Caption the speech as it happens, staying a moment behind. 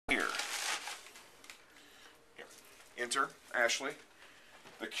enter, Ashley.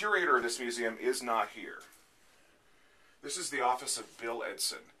 The curator of this museum is not here. This is the office of Bill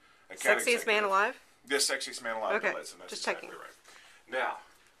Edson. Sexiest man alive? Yes, sexiest man alive, Okay. Bill Edson. That's Just exactly checking. right. Now,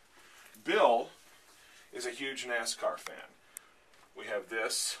 Bill is a huge NASCAR fan. We have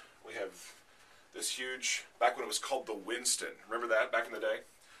this. We have this huge, back when it was called the Winston. Remember that back in the day?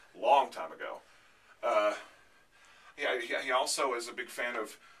 Long time ago. He also is a big fan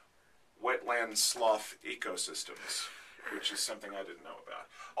of wetland slough ecosystems, which is something I didn't know about.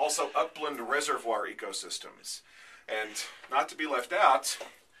 Also, upland reservoir ecosystems. And not to be left out,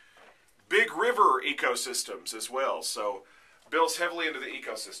 big river ecosystems as well. So Bill's heavily into the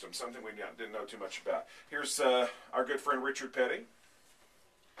ecosystem, something we didn't know too much about. Here's our good friend Richard Petty.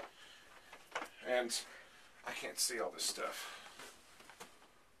 And I can't see all this stuff.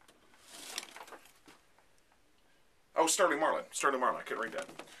 Oh, Sterling Marlin. Sterling Marlin. I couldn't read that.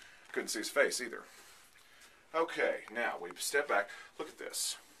 Couldn't see his face either. Okay, now we step back. Look at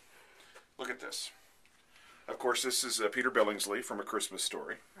this. Look at this. Of course, this is Peter Billingsley from A Christmas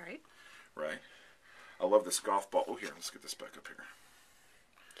Story. Right. Right. I love this golf ball. Oh, here, let's get this back up here.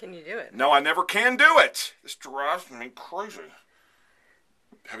 Can you do it? No, I never can do it. This drives me crazy.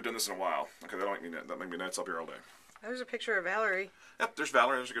 Haven't done this in a while. Okay, that'll make me nuts. I'll be here all day. There's a picture of Valerie. Yep, there's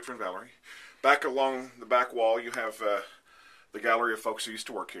Valerie. There's a good friend, Valerie. Back along the back wall, you have the gallery of folks who used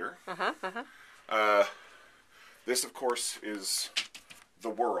to work here. This, of course, is the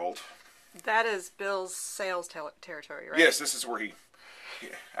world. That is Bill's sales territory, right? Yes, this is where he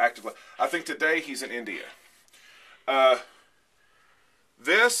actively. I think today he's in India.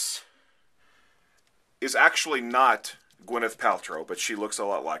 This is actually not Gwyneth Paltrow, but she looks a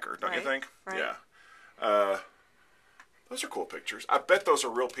lot like her, don't you think? Right. Yeah. Those are cool pictures. I bet those are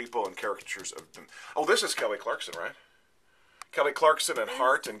real people and caricatures of them. Oh, this is Kelly Clarkson, right? Kelly Clarkson and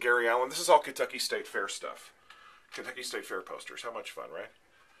Hart and Gary Allen. This is all Kentucky State Fair stuff. Kentucky State Fair posters. How much fun, right?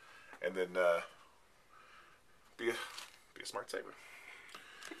 And then be a smart saver.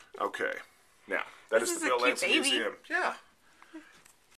 Okay. Now, that is the Bill Edson Museum. Yeah.